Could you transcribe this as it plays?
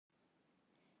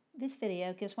This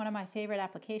video gives one of my favorite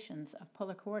applications of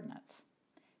polar coordinates,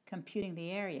 computing the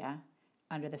area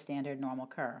under the standard normal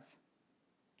curve.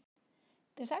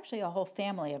 There's actually a whole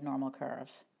family of normal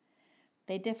curves.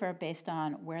 They differ based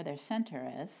on where their center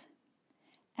is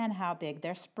and how big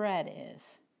their spread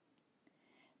is.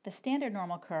 The standard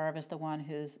normal curve is the one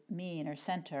whose mean or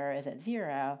center is at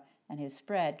 0 and whose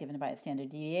spread, given by its standard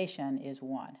deviation, is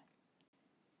 1.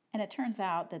 And it turns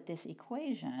out that this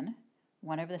equation,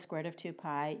 1 over the square root of 2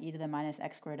 pi e to the minus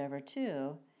x squared over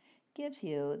 2, gives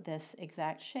you this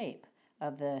exact shape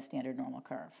of the standard normal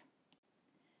curve.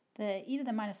 The e to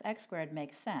the minus x squared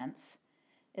makes sense.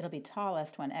 It'll be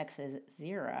tallest when x is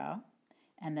 0,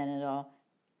 and then it'll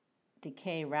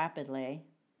decay rapidly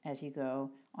as you go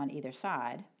on either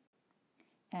side.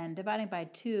 And dividing by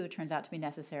 2 turns out to be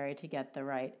necessary to get the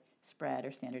right spread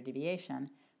or standard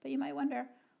deviation. But you might wonder,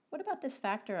 what about this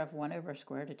factor of 1 over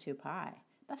square root of 2 pi?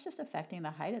 That's just affecting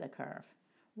the height of the curve.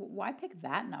 Why pick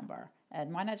that number?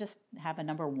 And why not just have a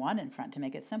number 1 in front to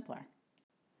make it simpler?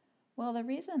 Well, the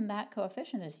reason that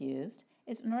coefficient is used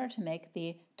is in order to make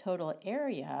the total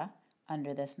area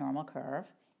under this normal curve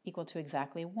equal to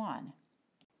exactly 1,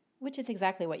 which is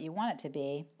exactly what you want it to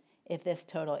be if this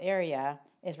total area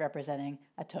is representing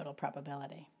a total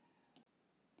probability.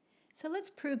 So let's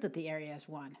prove that the area is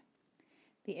 1.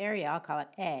 The area, I'll call it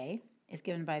A, is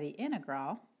given by the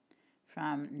integral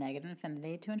from negative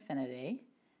infinity to infinity,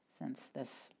 since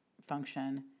this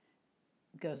function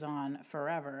goes on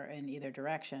forever in either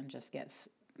direction, just gets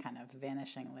kind of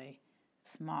vanishingly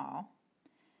small,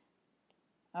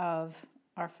 of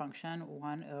our function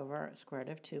 1 over square root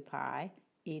of 2 pi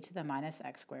e to the minus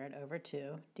x squared over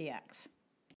 2 dx.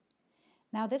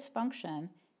 Now this function,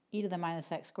 e to the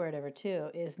minus x squared over 2,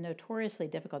 is notoriously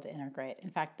difficult to integrate. In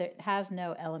fact, it has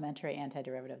no elementary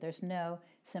antiderivative. There's no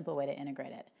simple way to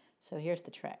integrate it. So here's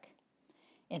the trick.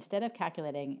 Instead of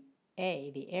calculating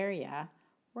a, the area,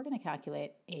 we're going to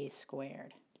calculate a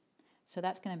squared. So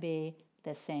that's going to be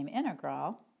the same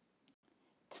integral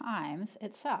times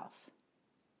itself.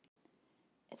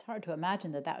 It's hard to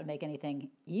imagine that that would make anything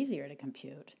easier to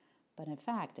compute, but in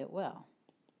fact it will.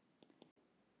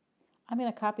 I'm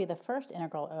going to copy the first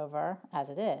integral over as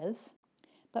it is,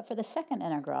 but for the second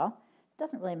integral, it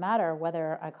doesn't really matter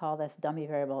whether I call this dummy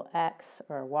variable x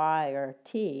or y or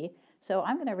t, so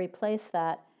I'm going to replace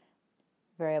that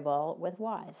variable with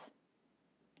y's.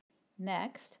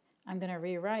 Next, I'm going to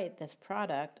rewrite this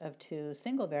product of two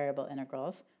single variable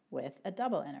integrals with a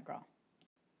double integral.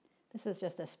 This is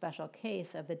just a special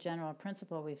case of the general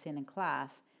principle we've seen in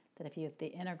class, that if you have the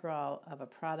integral of a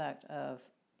product of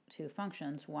two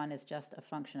functions, one is just a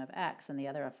function of x and the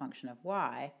other a function of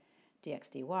y, dx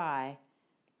dy,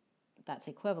 that's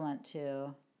equivalent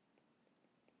to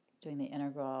doing the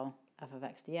integral f of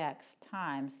x dx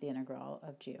times the integral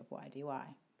of g of y dy.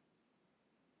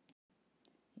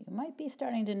 You might be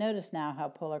starting to notice now how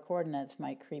polar coordinates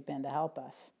might creep in to help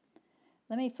us.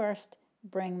 Let me first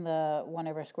bring the 1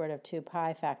 over square root of 2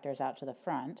 pi factors out to the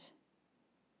front.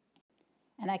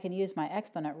 And I can use my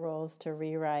exponent rules to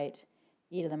rewrite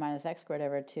e to the minus x squared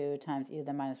over 2 times e to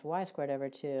the minus y squared over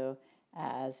 2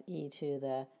 as e to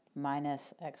the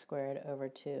minus x squared over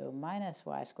 2 minus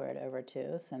y squared over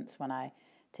 2, since when I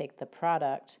take the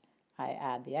product, I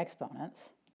add the exponents.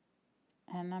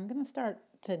 And I'm going to start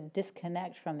to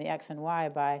disconnect from the x and y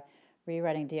by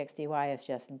rewriting dx dy as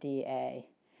just dA.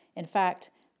 In fact,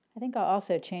 I think I'll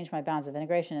also change my bounds of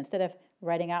integration. Instead of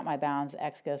writing out my bounds,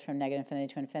 x goes from negative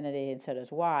infinity to infinity, and so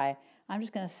does y, I'm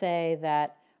just going to say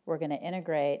that we're going to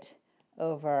integrate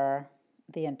over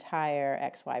the entire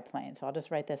xy plane. So I'll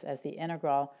just write this as the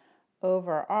integral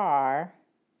over r,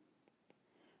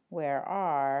 where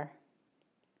r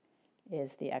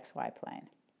is the xy plane.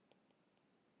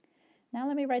 Now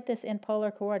let me write this in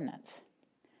polar coordinates.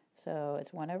 So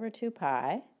it's 1 over 2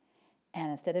 pi,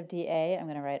 and instead of dA, I'm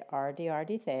going to write r dr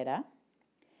d theta.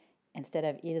 Instead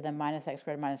of e to the minus x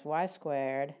squared minus y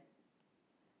squared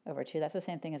over 2, that's the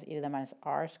same thing as e to the minus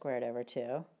r squared over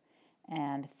 2.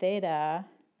 And theta,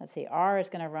 let's see, r is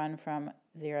going to run from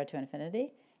 0 to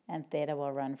infinity, and theta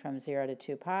will run from 0 to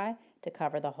 2 pi to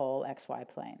cover the whole xy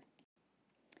plane.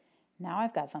 Now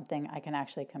I've got something I can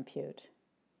actually compute.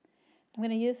 I'm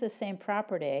going to use this same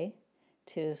property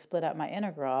to split up my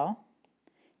integral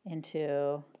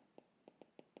into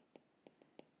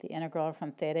the integral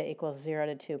from theta equals 0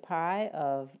 to 2 pi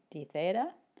of d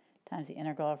theta times the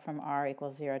integral from r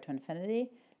equals 0 to infinity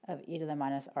of e to the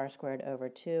minus r squared over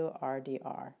 2 r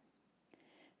dr.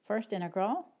 First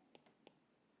integral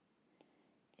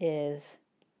is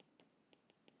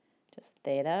just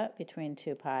theta between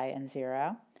 2 pi and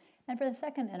 0. And for the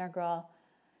second integral,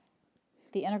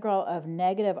 the integral of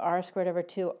negative r squared over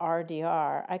 2 r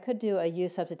dr. I could do a u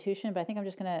substitution, but I think I'm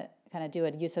just going to kind of do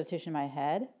a u substitution in my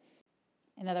head.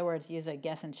 In other words, use a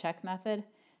guess and check method.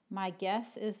 My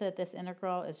guess is that this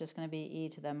integral is just going to be e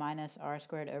to the minus r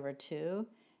squared over 2.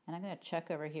 And I'm going to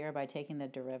check over here by taking the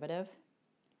derivative.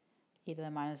 E to the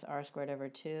minus r squared over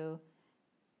 2.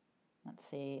 Let's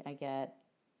see, I get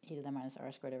e to the minus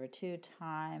r squared over 2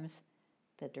 times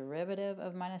the derivative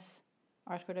of minus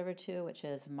r squared over 2, which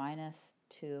is minus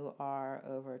 2r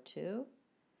over 2.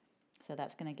 So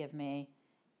that's going to give me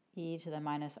e to the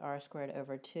minus r squared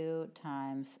over 2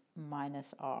 times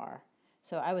minus r.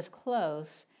 So I was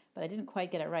close, but I didn't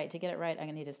quite get it right. To get it right, I'm going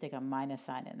to need to stick a minus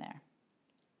sign in there.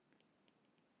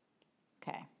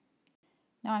 Okay.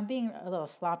 Now I'm being a little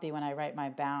sloppy when I write my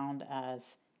bound as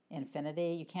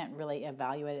infinity. You can't really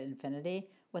evaluate at infinity.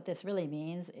 What this really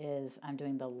means is I'm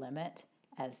doing the limit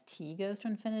as t goes to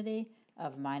infinity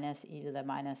of minus e to the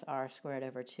minus r squared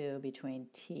over 2 between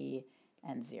t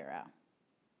and 0.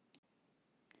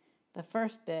 The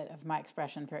first bit of my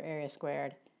expression for area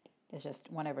squared is just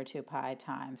 1 over 2 pi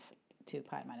times 2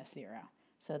 pi minus 0.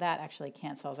 So that actually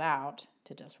cancels out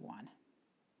to just 1.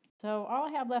 So all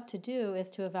I have left to do is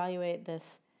to evaluate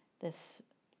this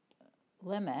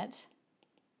limit.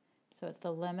 So it's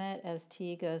the limit as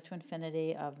t goes to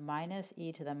infinity of minus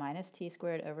e to the minus t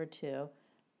squared over 2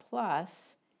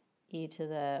 plus e to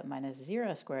the minus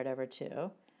 0 squared over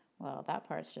 2. Well, that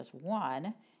part's just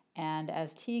 1. And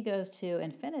as t goes to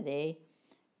infinity,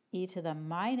 e to the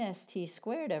minus t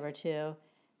squared over 2,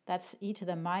 that's e to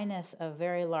the minus a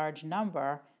very large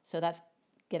number, so that's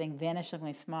getting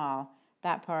vanishingly small.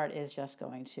 That part is just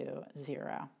going to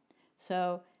 0.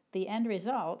 So the end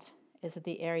result is that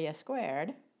the area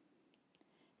squared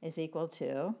is equal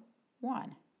to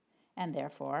 1. And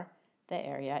therefore, the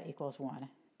area equals 1,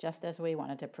 just as we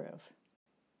wanted to prove.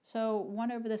 So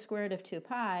 1 over the square root of 2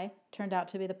 pi turned out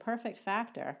to be the perfect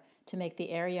factor to make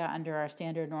the area under our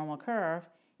standard normal curve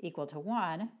equal to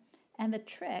 1. And the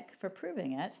trick for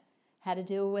proving it had to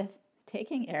do with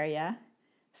taking area,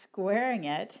 squaring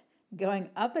it, going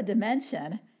up a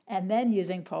dimension, and then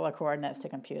using polar coordinates to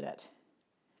compute it.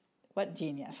 What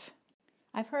genius.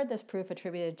 I've heard this proof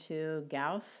attributed to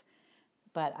Gauss,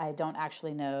 but I don't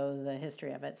actually know the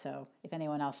history of it, so if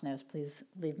anyone else knows, please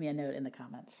leave me a note in the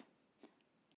comments.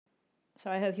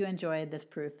 So I hope you enjoyed this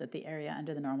proof that the area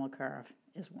under the normal curve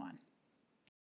is 1.